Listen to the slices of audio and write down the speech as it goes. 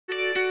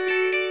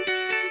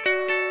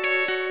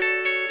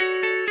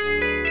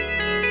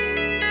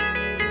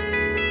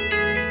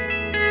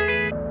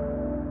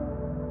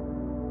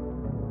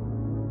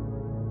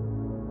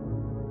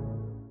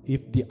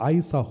if the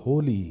eyes are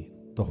holy,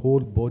 the whole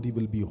body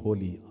will be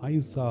holy.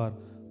 Eyes are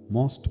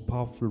most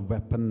powerful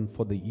weapon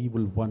for the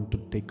evil one to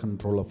take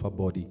control of our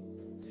body.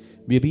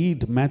 We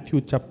read Matthew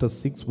chapter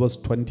 6 verse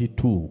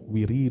 22.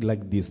 We read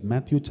like this.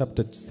 Matthew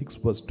chapter 6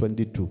 verse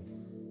 22.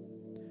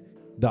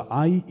 The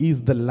eye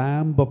is the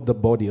lamp of the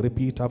body.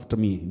 Repeat after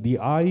me. The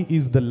eye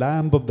is the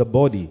lamp of the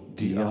body.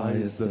 The eye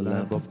is the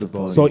lamp of the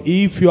body. So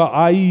if your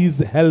eye is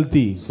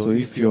healthy,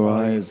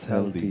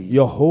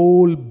 your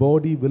whole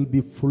body will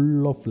be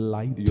full of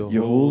light.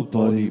 Your whole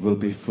body will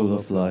be full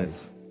of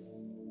light.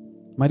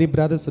 My dear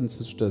brothers and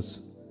sisters,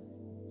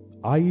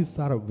 eyes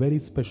are a very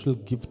special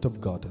gift of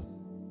God.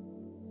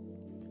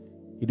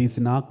 It is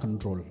in our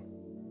control.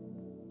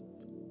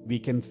 We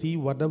can see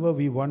whatever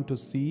we want to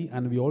see,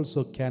 and we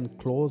also can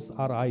close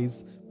our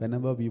eyes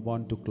whenever we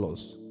want to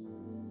close.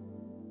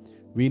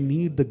 We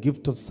need the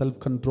gift of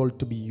self-control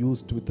to be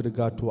used with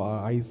regard to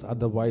our eyes.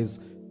 Otherwise,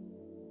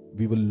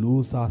 we will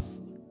lose our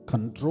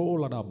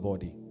control on our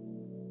body.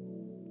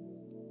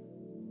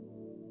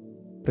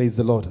 Praise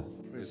the Lord.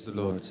 Praise the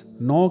Lord.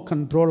 No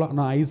control on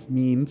eyes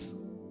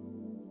means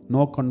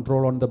no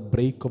control on the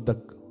brake of the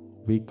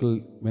vehicle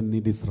when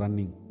it is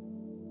running.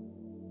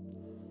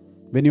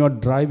 When you are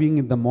driving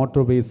in the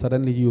motorway,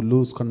 suddenly you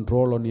lose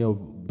control on your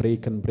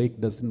brake and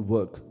brake doesn't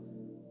work.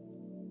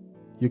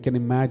 You can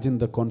imagine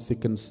the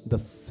consequence. The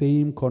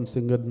same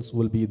consequence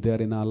will be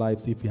there in our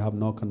lives if we have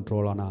no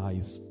control on our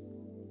eyes.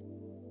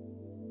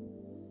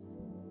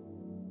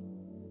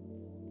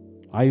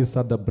 Eyes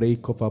are the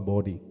brake of our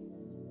body.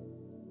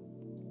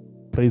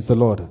 Praise the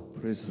Lord.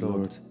 Praise the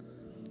Lord.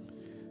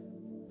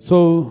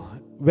 So,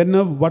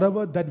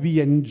 whatever that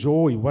we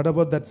enjoy,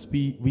 whatever that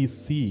we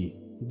see,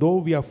 though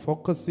we are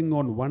focusing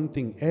on one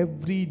thing,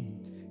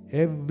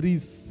 every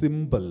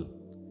symbol,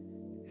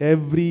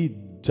 every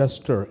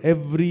gesture,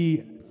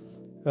 every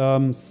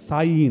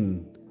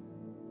sign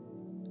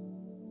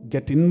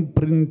get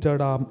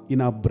imprinted in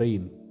our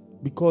brain.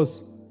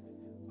 Because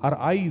our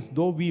eyes,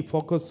 though we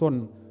focus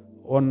on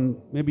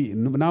maybe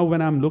now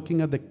when I'm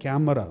looking at the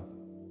camera,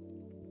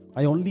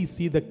 I only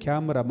see the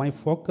camera. My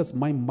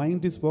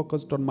mind is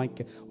focused on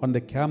the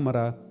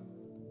camera,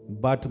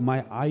 but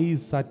my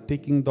eyes are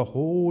taking the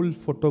whole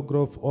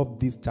photograph of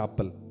this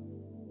chapel.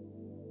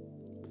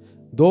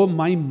 Though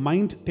my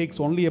mind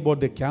takes only about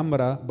the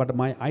camera, but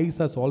my eyes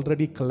has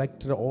already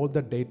collected all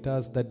the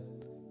data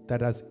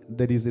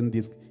that is in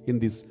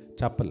this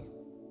chapel.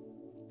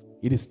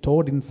 It is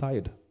stored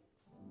inside.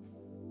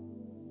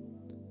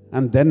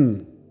 And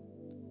then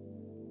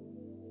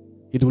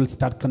it will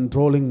start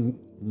controlling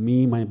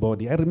me, my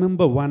body. I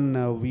remember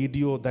one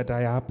video that I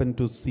happened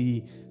to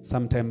see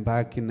sometime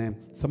back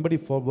somebody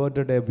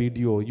forwarded a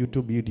video,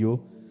 YouTube video,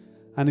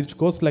 and it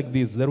goes like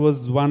this. There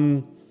was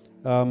one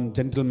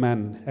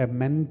gentleman, a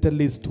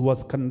mentalist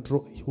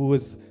who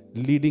was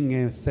leading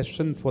a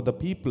session for the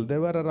people.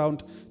 There were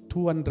around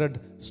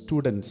 200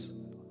 students.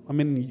 I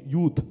mean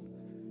youth,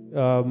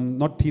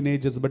 not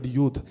teenagers but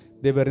youth.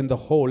 They were in the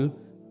hall,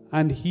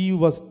 and he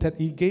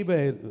gave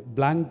a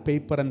blank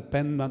paper and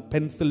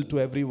pencil to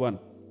everyone.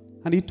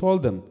 And he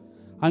told them,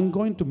 I'm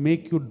going to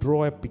make you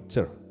draw a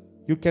picture.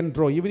 You can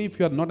draw, even if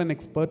you are not an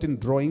expert in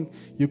drawing,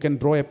 you can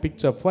draw a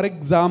picture. For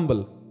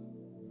example,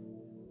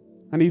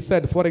 and he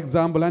said, for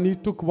example, and he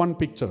took one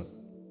picture.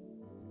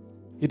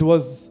 It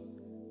was,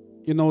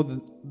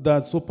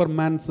 the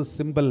Superman's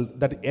symbol,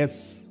 that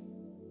S.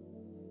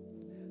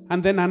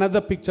 And then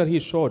another picture he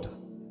showed.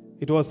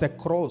 It was a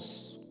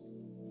cross.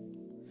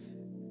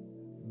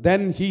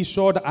 Then he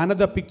showed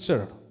another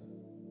picture,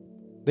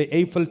 the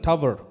Eiffel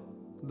Tower.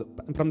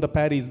 From the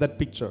Paris, that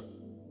picture.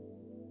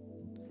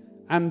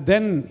 And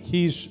then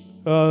he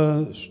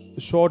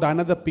showed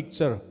another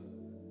picture,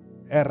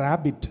 a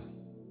rabbit.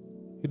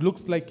 It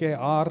looks like a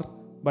R,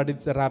 but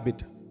it's a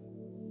rabbit.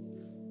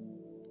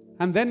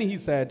 And then he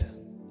said,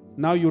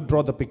 now you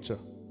draw the picture.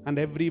 And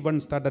everyone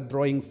started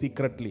drawing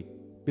secretly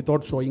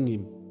without showing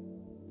him.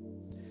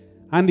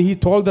 And he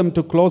told them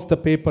to close the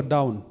paper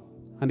down.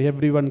 And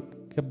everyone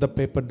kept the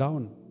paper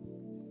down.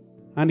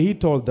 And he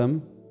told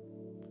them,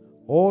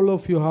 all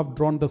of you have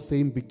drawn the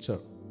same picture.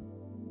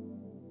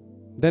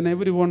 Then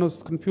everyone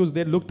was confused.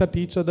 They looked at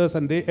each other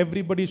and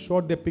everybody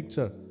showed their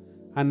picture.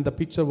 And the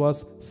picture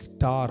was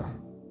star.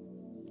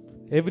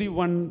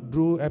 Everyone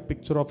drew a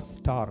picture of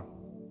star.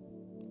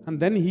 And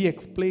then he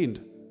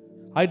explained,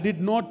 I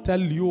did not tell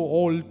you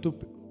all to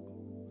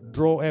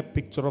draw a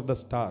picture of the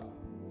star,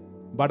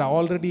 but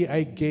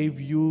I gave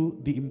you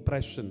the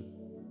impression.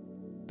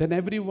 Then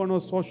everyone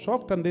was so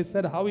shocked and they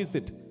said, how is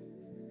it?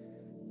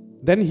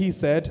 Then he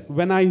said,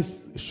 when I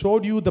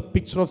showed you the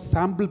picture of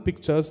sample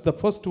pictures, the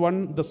first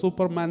one, the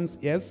Superman's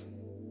S.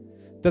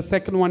 The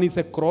second one is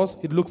a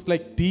cross. It looks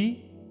like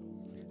T.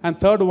 And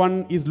third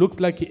one looks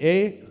like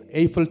A,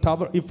 Eiffel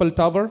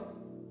Tower.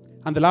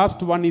 And the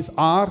last one is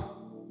R,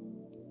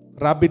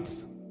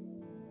 rabbits.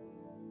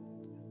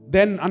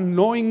 Then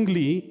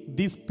unknowingly,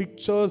 these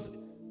pictures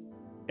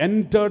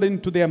entered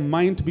into their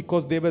mind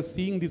because they were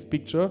seeing this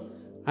picture.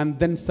 And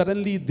then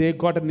suddenly they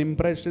got an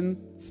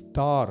impression,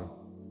 star.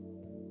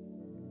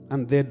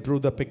 And they drew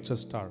the picture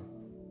star.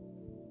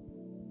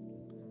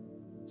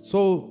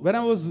 So when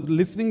I was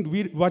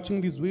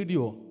watching this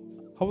video,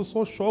 I was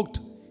so shocked.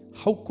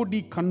 How could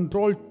he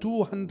control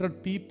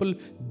 200 people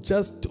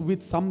just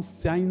with some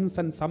signs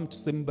and some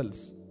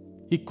symbols?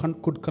 He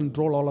could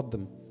control all of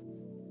them.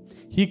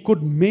 He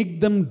could make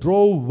them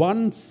draw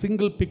one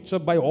single picture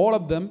by all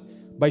of them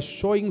by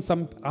showing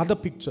some other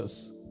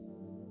pictures.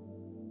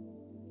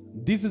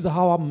 This is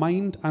how our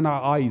mind and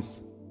our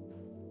eyes,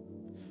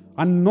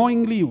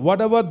 unknowingly,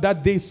 whatever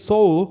that they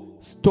saw,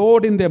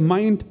 stored in their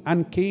mind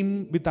and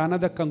came with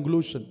another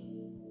conclusion.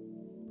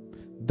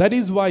 That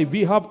is why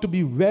we have to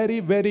be very,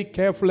 very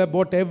careful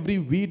about every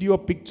video,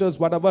 pictures,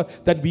 whatever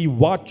that we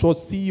watch or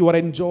see or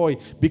enjoy,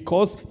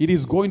 because it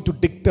is going to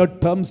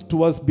dictate terms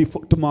to us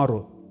before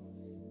tomorrow.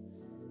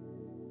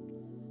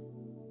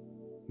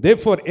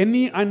 Therefore,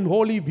 any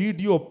unholy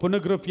video,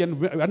 pornography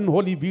and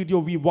unholy video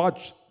we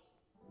watch,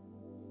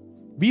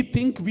 we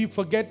think we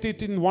forget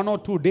it in 1 or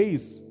 2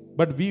 days,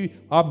 but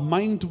our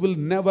mind will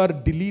never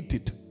delete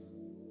it.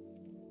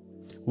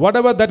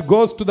 Whatever that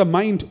goes to the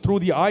mind through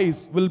the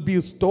eyes will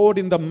be stored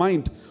in the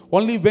mind.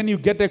 Only when you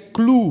get a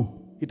clue,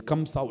 it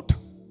comes out.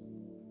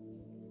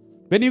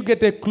 When you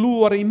get a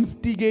clue or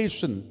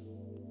instigation,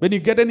 when you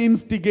get an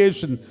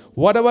instigation,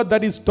 whatever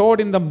that is stored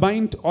in the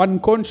mind,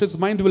 unconscious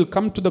mind, will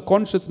come to the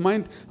conscious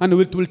mind and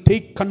it will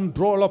take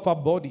control of our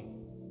body.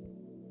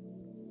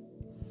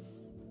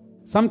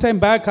 Sometime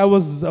back,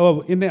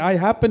 I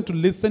happened to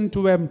listen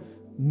to a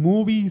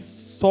movie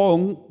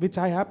song, which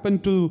I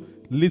happened to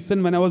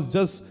listen when I was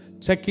just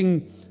checking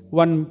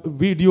one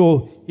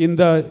video in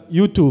the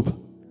YouTube.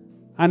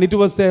 And it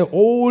was an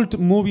old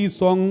movie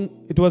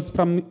song. It was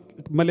from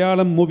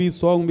Malayalam movie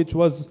song, which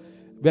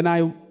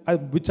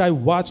I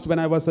watched when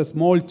I was a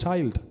small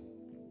child.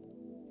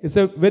 It's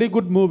a very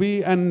good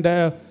movie and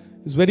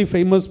it's a very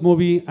famous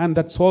movie. And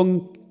that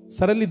song,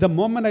 suddenly the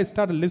moment I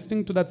started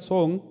listening to that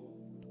song,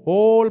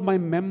 all my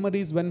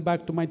memories went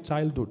back to my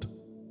childhood.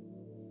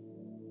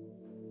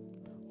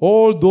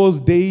 All those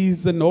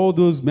days and all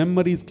those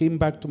memories came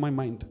back to my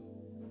mind.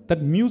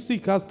 That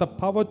music has the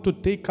power to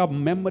take our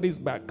memories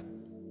back.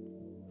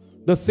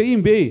 The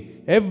same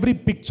way, every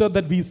picture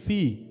that we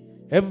see,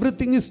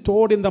 everything is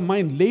stored in the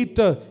mind.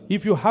 Later,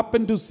 if you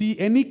happen to see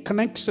any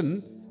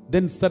connection,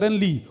 then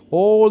suddenly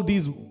all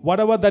these,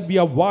 whatever that we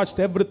have watched,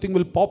 everything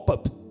will pop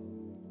up.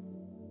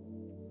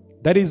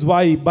 That is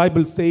why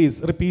Bible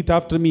says, repeat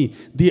after me,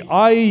 the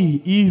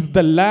eye is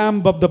the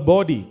lamp of the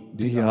body.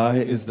 The eye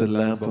is the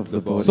lamp of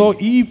the body. So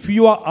if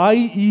your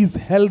eye is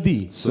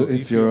healthy,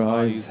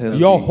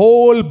 your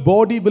whole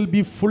body will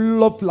be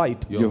full of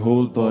light. Your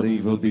whole body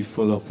will be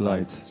full of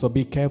light. So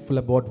be careful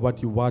about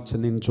what you watch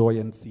and enjoy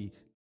and see.